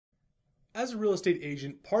As a real estate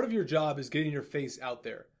agent, part of your job is getting your face out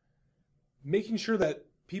there, making sure that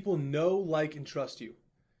people know, like, and trust you.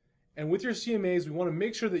 And with your CMAs, we want to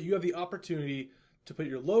make sure that you have the opportunity to put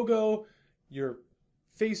your logo, your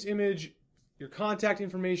face image, your contact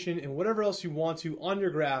information, and whatever else you want to on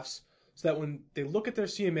your graphs so that when they look at their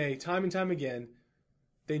CMA time and time again,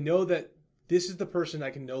 they know that this is the person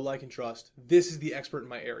I can know, like, and trust. This is the expert in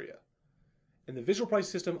my area. And the visual price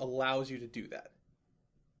system allows you to do that.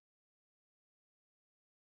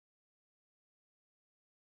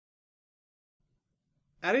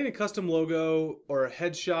 Adding a custom logo or a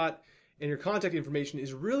headshot and your contact information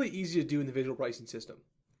is really easy to do in the visual pricing system.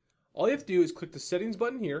 All you have to do is click the settings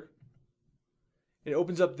button here, and it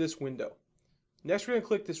opens up this window. Next, we're going to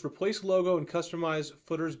click this replace logo and customize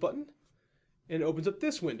footers button, and it opens up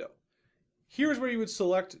this window. Here's where you would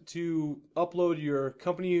select to upload your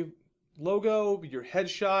company logo, your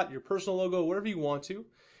headshot, your personal logo, whatever you want to,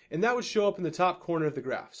 and that would show up in the top corner of the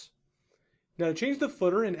graphs. Now, to change the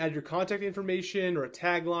footer and add your contact information or a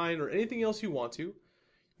tagline or anything else you want to,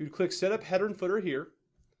 you'd click Setup Header and Footer here,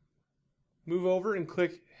 move over and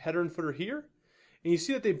click Header and Footer here, and you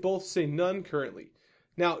see that they both say none currently.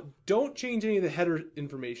 Now, don't change any of the header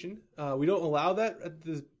information. We don't allow that at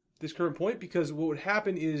this current point because what would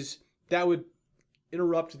happen is that would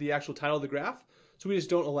interrupt the actual title of the graph. So we just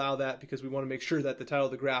don't allow that because we want to make sure that the title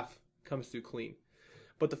of the graph comes through clean.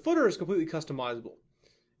 But the footer is completely customizable.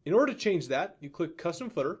 In order to change that, you click Custom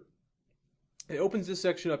Footer, and it opens this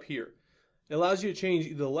section up here. It allows you to change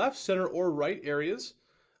either the left, center, or right areas.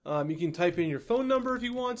 You can type in your phone number if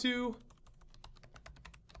you want to.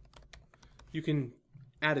 You can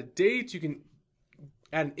add a date. You can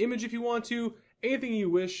add an image if you want to. Anything you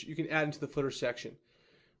wish, you can add into the footer section.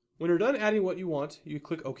 When you're done adding what you want, you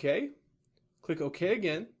click OK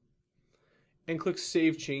again, and click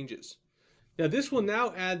Save Changes. Now this will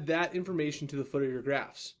now add that information to the footer of your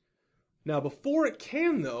graphs. Now before it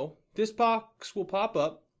can though, this box will pop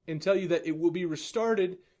up and tell you that it will be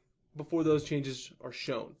restarted before those changes are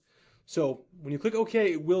shown. So when you click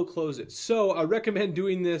OK, it will close it. So I recommend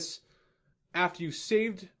doing this after you've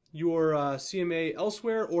saved your CMA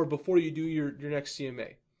elsewhere or before you do your next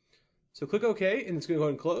CMA. So click OK and it's going to go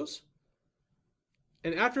ahead and close.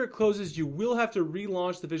 And after it closes, you will have to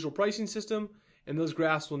relaunch the visual pricing system and those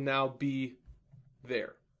graphs will now be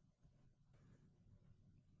there.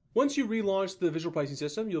 Once you relaunch the visual pricing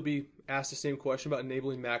system, you'll be asked the same question about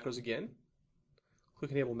enabling macros again.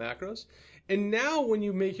 Click Enable Macros. And now when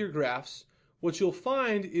you make your graphs, what you'll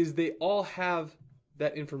find is they all have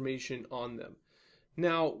that information on them.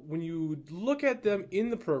 Now, when you look at them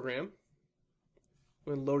in the program,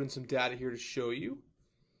 I'm going to load in some data here to show you.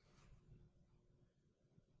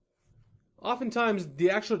 Oftentimes,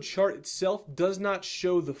 the actual chart itself does not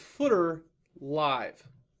show the footer live.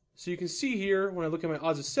 So you can see here, when I look at my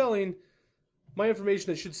odds of selling, my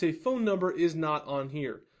information that should say phone number is not on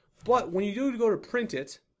here. But when you do go to print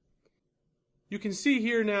it, you can see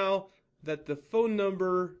here now that the phone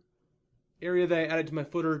number area that I added to my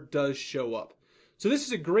footer does show up. So this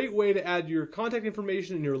is a great way to add your contact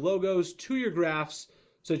information and your logos to your graphs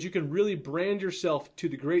so that you can really brand yourself to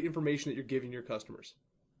the great information that you're giving your customers.